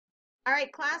All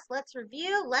right, class, let's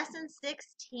review lesson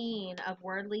 16 of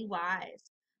Wordly Wise.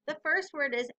 The first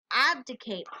word is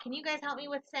abdicate. Can you guys help me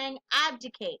with saying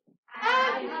abdicate?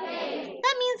 Abdicate.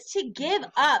 That means to give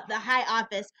up the high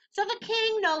office. So if a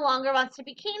king no longer wants to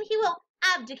be king, he will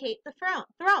abdicate the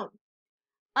throne.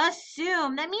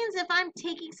 Assume. That means if I'm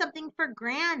taking something for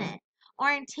granted, or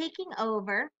I'm taking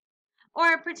over,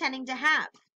 or pretending to have.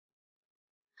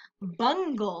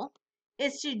 Bungle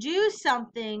is to do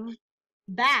something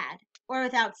bad or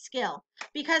without skill.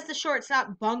 Because the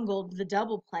shortstop bungled the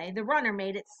double play, the runner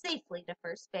made it safely to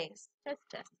first base.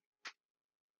 Test.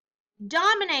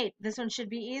 Dominate. This one should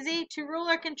be easy. To rule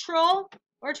or control,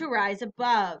 or to rise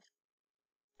above.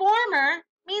 Former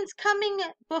means coming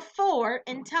before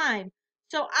in time.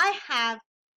 So I have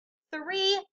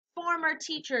 3 former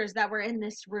teachers that were in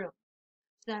this room.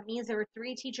 So that means there were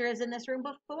 3 teachers in this room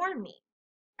before me.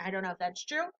 I don't know if that's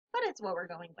true, but it's what we're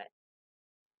going with.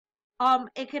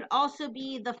 It could also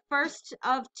be the first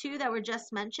of 2 that were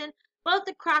just mentioned. Both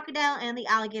the crocodile and the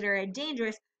alligator are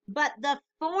dangerous, but the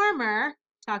former,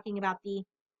 talking about the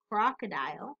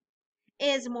crocodile,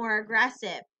 is more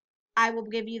aggressive. I will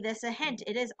give you this a hint.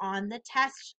 It is on the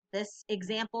test, this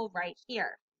example right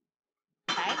here.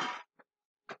 Okay?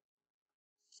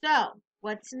 So,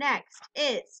 what's next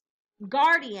is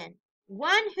guardian,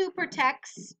 one who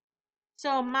protects.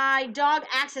 So my dog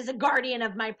acts as a guardian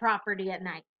of my property at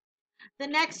night. The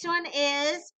next one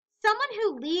is someone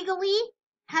who legally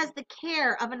has the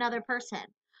care of another person.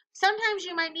 Sometimes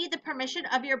you might need the permission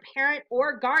of your parent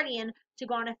or guardian to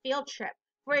go on a field trip.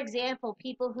 For example,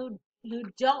 people who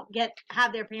don't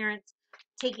have their parents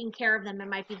taking care of them, it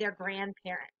might be their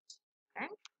grandparent. Okay.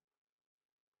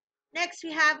 Next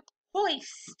we have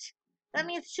hoist. That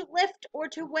means to lift or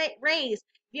to raise.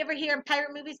 If you ever hear in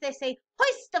pirate movies, they say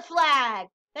hoist the flag.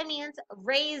 That means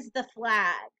raise the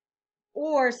flag.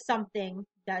 Or something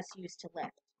that's used to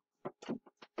lift.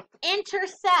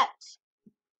 Intercept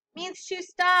means to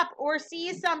stop or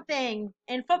seize something.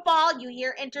 In football, you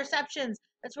hear interceptions.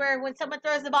 That's where when someone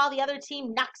throws the ball, the other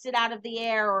team knocks it out of the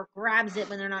air or grabs it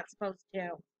when they're not supposed to.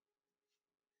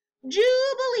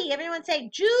 Jubilee. Everyone say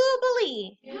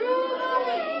jubilee.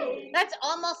 Jubilee. That's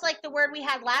almost like the word we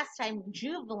had last time,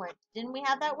 jubilant. Didn't we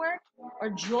have that word? Or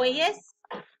joyous.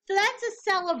 So that's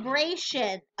a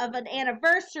celebration of an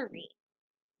anniversary.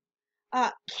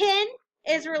 Kin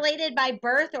is related by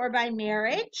birth or by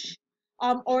marriage,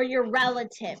 or your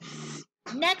relatives.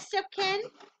 Next of kin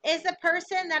is the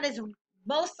person that is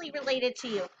mostly related to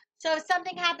you. So if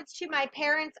something happens to my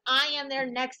parents, I am their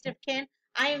next of kin.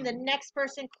 I am the next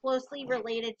person closely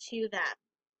related to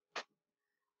them.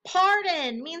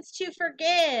 Pardon means to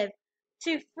forgive,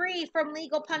 to free from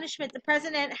legal punishment. The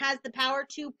president has the power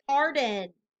to pardon.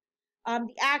 The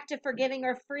act of forgiving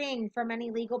or freeing from any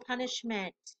legal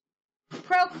punishment.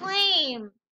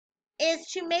 Proclaim is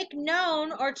to make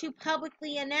known or to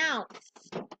publicly announce.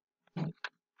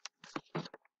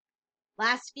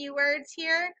 Last few words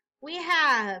here. We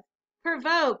have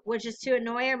provoke, which is to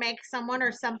annoy or make someone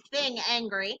or something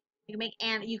angry. You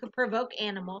can provoke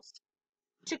animals.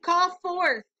 To call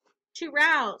forth, to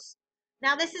rouse.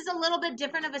 Now this is a little bit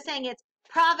different of a saying. It's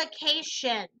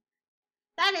provocation.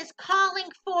 That is calling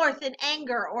forth in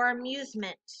anger or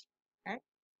amusement. Okay.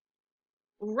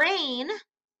 Reign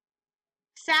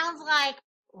sounds like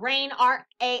rain,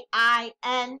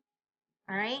 R-A-I-N.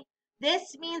 All right.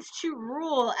 This means to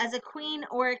rule as a queen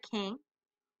or a king,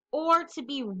 or to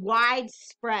be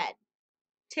widespread.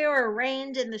 Terror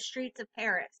reigned in the streets of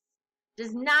Paris.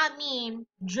 Does not mean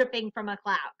dripping from a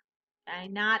cloud. Okay.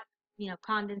 Not,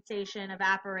 condensation,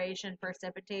 evaporation,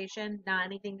 precipitation. Not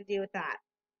anything to do with that.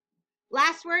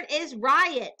 Last word is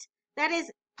riot. That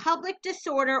is public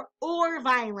disorder or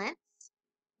violence.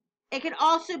 It can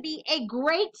also be a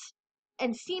great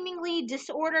and seemingly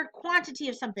disordered quantity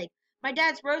of something. My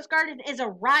dad's rose garden is a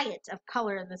riot of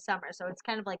color in the summer, so it's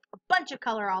kind of like a bunch of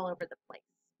color all over the place.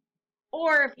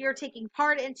 Or if you're taking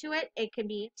part into it, it can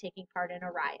be taking part in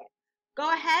a riot.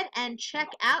 Go ahead and check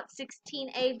out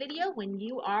 16A video when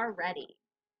you are ready.